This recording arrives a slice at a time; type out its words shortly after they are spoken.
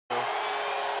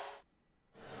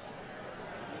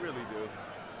really do.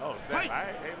 Oh, is that,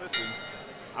 hey, listen.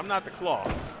 I'm not the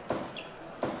Claw.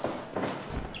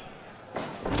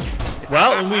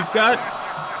 Well, and we've got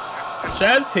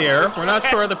Cezz here. We're not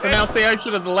sure of the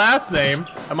pronunciation of the last name.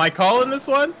 Am I calling this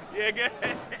one? Yeah, go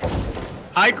ahead.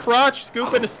 High crotch,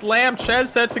 scoop and a slam. Cezz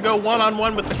set to go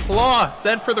one-on-one with the Claw.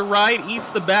 Sent for the right, eats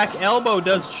the back elbow,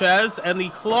 does Cezz, and the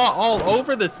Claw all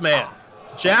over this man.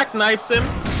 Jackknifes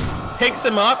him, picks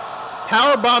him up,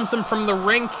 power bombs him from the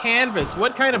ring canvas.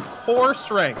 What kind of core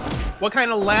strength? What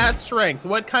kind of lat strength?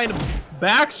 What kind of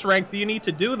back strength do you need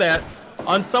to do that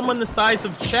on someone the size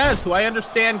of Cezz, who I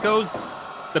understand goes,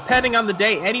 depending on the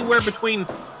day, anywhere between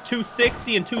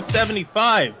 260 and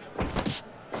 275.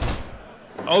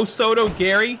 Osoto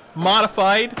Gary,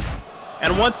 modified.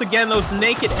 And once again, those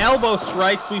naked elbow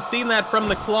strikes, we've seen that from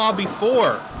the Claw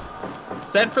before.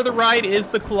 Sent for the right is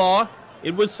the Claw.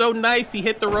 It was so nice, he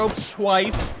hit the ropes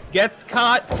twice. Gets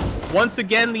caught. Once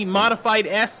again, the modified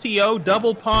STO,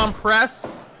 double palm press.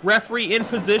 Referee in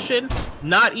position.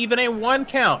 Not even a 1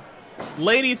 count.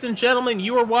 Ladies and gentlemen,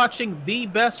 you are watching the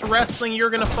best wrestling you're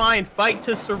going to find. Fight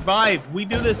to survive. We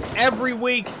do this every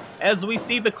week as we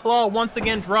see the Claw once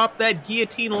again drop that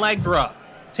guillotine leg drop.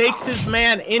 Takes his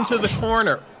man into the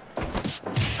corner.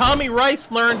 Tommy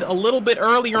Rice learned a little bit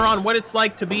earlier on what it's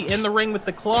like to be in the ring with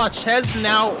the Claw. Cezz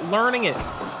now learning it.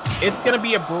 It's going to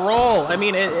be a brawl. I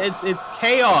mean, it's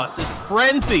chaos. It's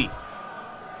frenzy.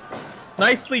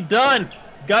 Nicely done.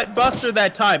 Gut buster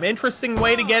that time. Interesting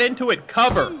way to get into it.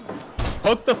 Cover.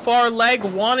 Hooked the far leg.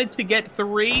 Wanted to get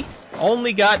 3.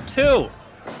 Only got 2.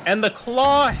 And the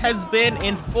Claw has been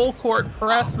in full court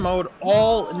press mode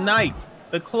all night.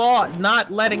 The Claw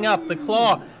not letting up. The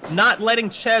Claw not letting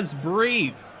Cezz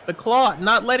breathe. The Claw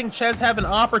not letting Cezz have an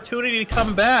opportunity to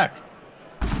come back.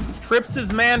 Trips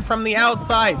his man from the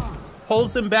outside.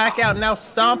 Pulls him back out. Now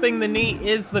stomping the knee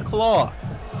is the Claw.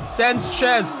 Sends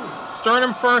Cezz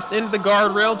sternum first into the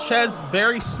guardrail. Cezz,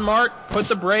 very smart, put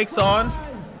the brakes on.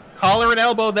 Collar and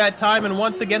elbow that time, and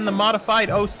once again the modified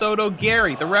Osoto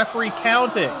Gary. The referee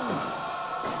counting.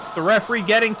 The referee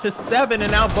getting to 7,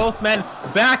 and now both men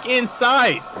back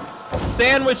inside.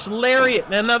 Sandwich lariat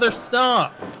and another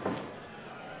stomp.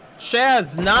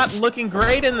 Cezz not looking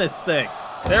great in this thing.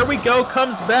 There we go,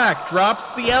 comes back, drops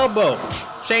the elbow.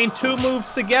 Chain 2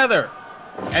 moves together.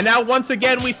 And now once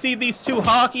again we see these two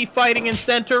hockey fighting in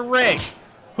center ring.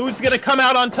 Who's going to come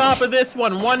out on top of this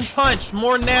one? One punch,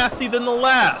 more nasty than the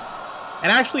last.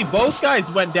 And actually both guys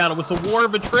went down. It was a war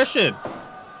of attrition.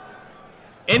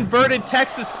 Inverted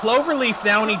Texas Cloverleaf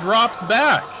now, and he drops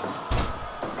back.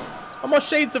 Almost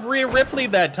shades of Rhea Ripley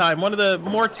that time. One of the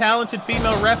more talented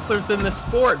female wrestlers in the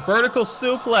sport. Vertical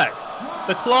suplex.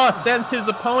 The Claw sends his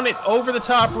opponent over the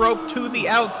top rope to the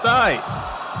outside.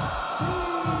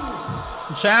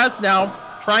 Cezz now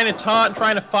trying to taunt,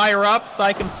 trying to fire up,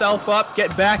 psych himself up,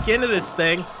 get back into this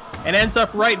thing, and ends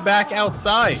up right back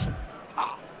outside.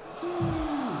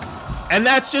 And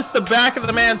that's just the back of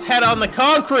the man's head on the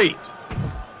concrete.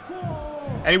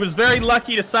 And he was very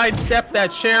lucky to sidestep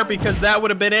that chair, because that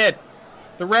would have been it.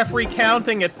 The referee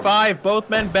counting at 5, both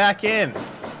men back in.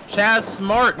 Cezz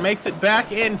smart, makes it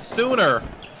back in sooner.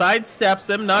 Sidesteps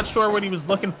him, not sure what he was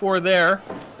looking for there.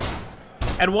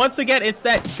 And once again, it's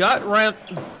that gut wrench,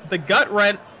 the gut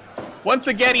wrench. Once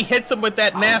again, he hits him with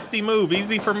that nasty move.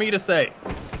 Easy for me to say.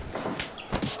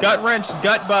 Gut wrench,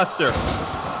 gut buster.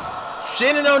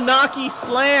 Shinonaki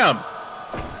slam.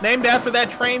 Named after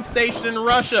that train station in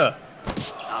Russia.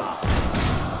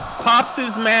 Pops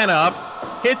his man up.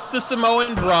 Hits the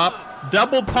Samoan drop.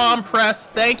 Double palm press.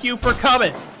 Thank you for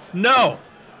coming. No.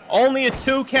 Only a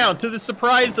 2 count, to the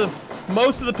surprise of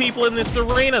most of the people in this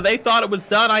arena. They thought it was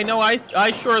done. I know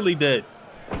I surely did.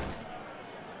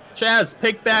 Cezz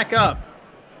picked back up.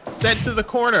 Sent to the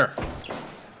corner.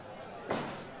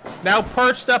 Now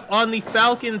perched up on the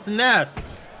Falcon's nest.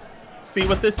 See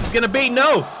what this is going to be.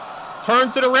 No.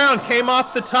 Turns it around. Came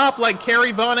off the top like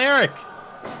Kerry Von Erich.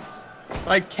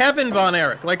 Like Kevin Von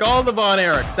Erich. Like all the Von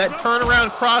Erichs. That turnaround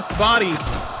crossbody.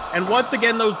 And once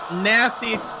again, those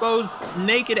nasty exposed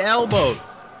naked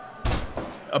elbows.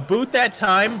 A boot that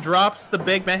time, drops the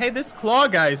big man. Hey, this Claw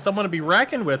guy is someone to be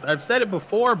reckoned with. I've said it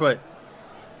before, but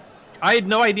I had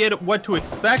no idea what to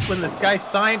expect when this guy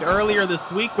signed earlier this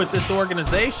week with this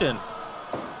organization.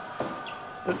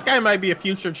 This guy might be a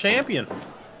future champion.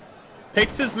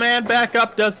 Picks his man back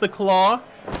up, does the Claw.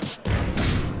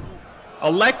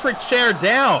 Electric chair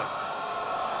down.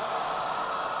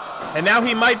 And now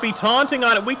he might be taunting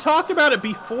on it. We talked about it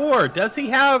before. Does he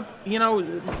have, you know,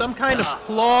 some kind of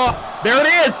claw? There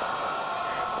it is!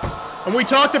 And we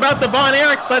talked about the Von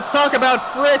Erichs. Let's talk about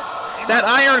Fritz. That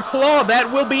iron claw.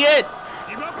 That will be it.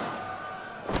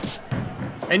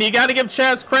 And you got to give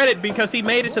Cezz credit because he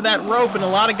made it to that rope and a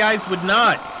lot of guys would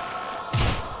not.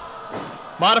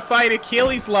 Modified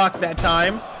Achilles lock that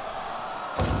time.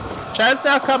 Cezz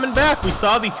now coming back. We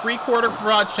saw the 3/4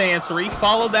 crotch chancery.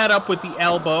 Followed that up with the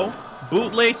elbow.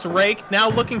 Bootlace rake. Now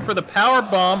looking for the power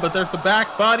bomb, but there's the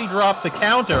back body drop to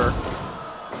counter.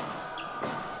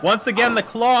 Once again, the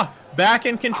claw back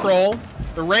in control.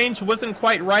 The range wasn't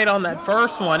quite right on that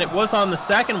first one. It was on the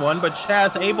second one, but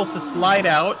Cezz able to slide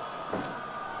out.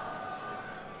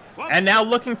 And now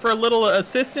looking for a little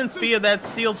assistance via that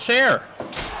steel chair.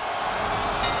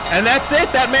 And that's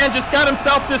it. That man just got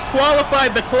himself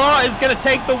disqualified. The claw is going to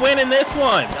take the win in this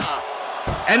one.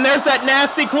 And there's that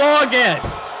nasty claw again.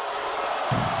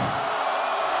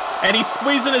 And he's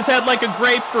squeezing his head like a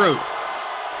grapefruit.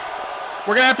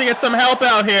 We're going to have to get some help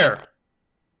out here.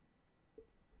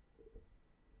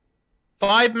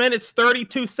 5 minutes,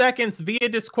 32 seconds via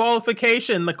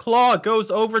disqualification. The claw goes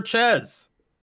over Cezz.